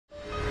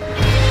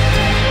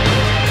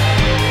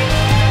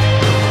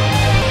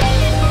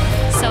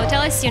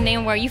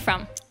where are you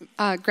from?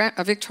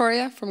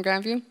 Victoria from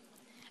Grandview.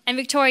 And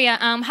Victoria,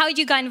 how did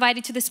you got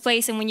invited to this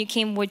place, and when you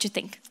came, what'd you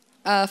think?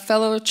 A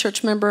fellow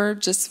church member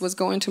just was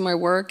going to my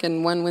work,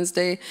 and one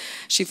Wednesday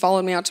she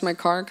followed me out to my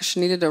car because she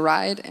needed a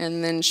ride,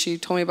 and then she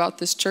told me about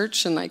this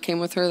church, and I came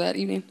with her that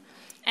evening.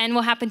 And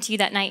what happened to you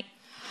that night?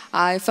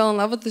 I fell in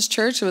love with this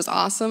church. It was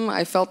awesome.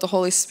 I felt the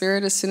Holy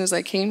Spirit as soon as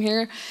I came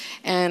here,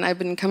 and I've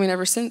been coming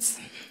ever since.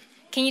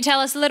 Can you tell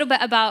us a little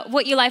bit about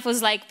what your life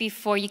was like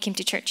before you came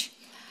to church?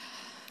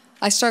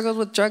 I struggled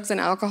with drugs and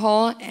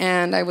alcohol,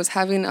 and I was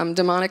having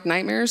demonic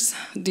nightmares.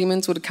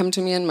 Demons would come to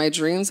me in my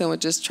dreams and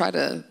would just try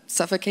to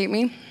suffocate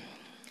me.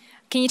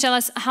 Can you tell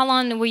us, how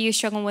long were you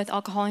struggling with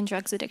alcohol and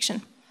drugs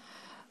addiction?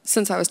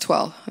 Since I was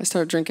 12. I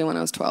started drinking when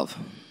I was 12.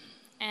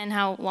 And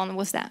how long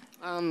was that?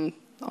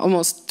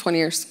 Almost 20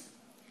 years.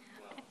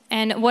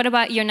 And what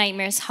about your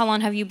nightmares? How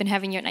long have you been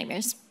having your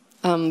nightmares?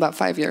 About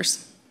 5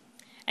 years.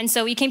 And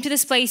so you came to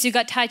this place, you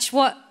got touched.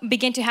 What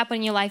began to happen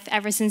in your life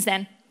ever since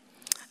then?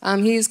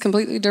 He's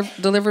completely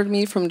delivered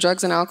me from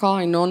drugs and alcohol.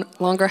 I no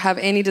longer have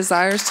any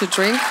desires to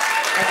drink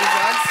or do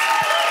drugs.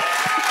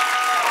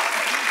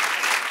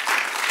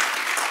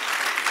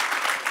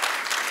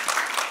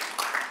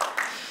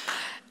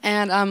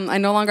 And I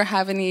no longer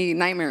have any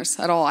nightmares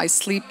at all. I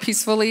sleep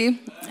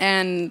peacefully.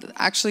 And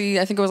actually,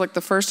 I think it was like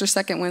the first or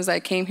second Wednesday I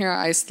came here,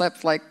 I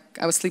slept like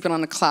I was sleeping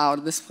on a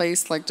cloud. This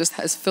place like just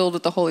has filled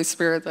with the Holy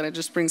Spirit that it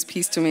just brings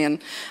peace to me.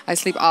 And I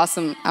sleep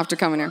awesome after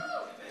coming here.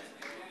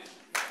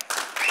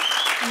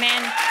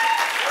 Amen.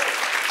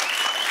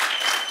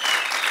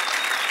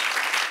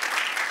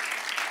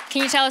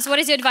 Can you tell us, what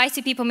is your advice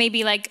to people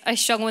maybe like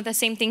struggling with the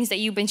same things that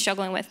you've been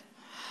struggling with?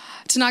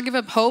 To not give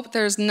up hope.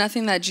 There's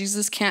nothing that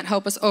Jesus can't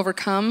help us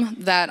overcome,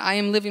 that I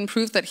am living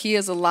proof that he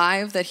is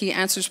alive, that he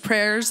answers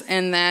prayers,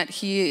 and that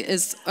he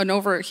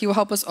will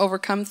help us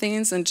overcome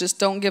things, and just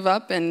don't give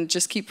up and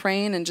just keep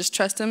praying and just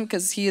trust him,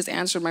 because he has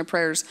answered my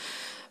prayers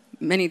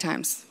many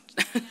times.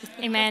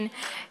 Amen.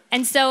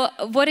 And so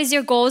what is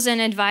your goals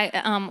and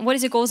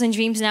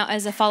dreams now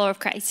as a follower of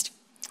Christ?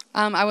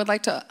 I would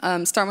like to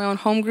start my own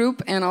home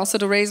group, and also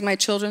to raise my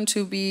children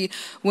to be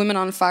women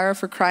on fire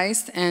for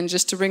Christ, and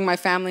just to bring my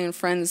family and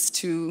friends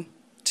to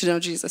know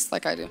Jesus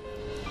like I do.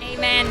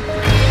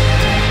 Amen.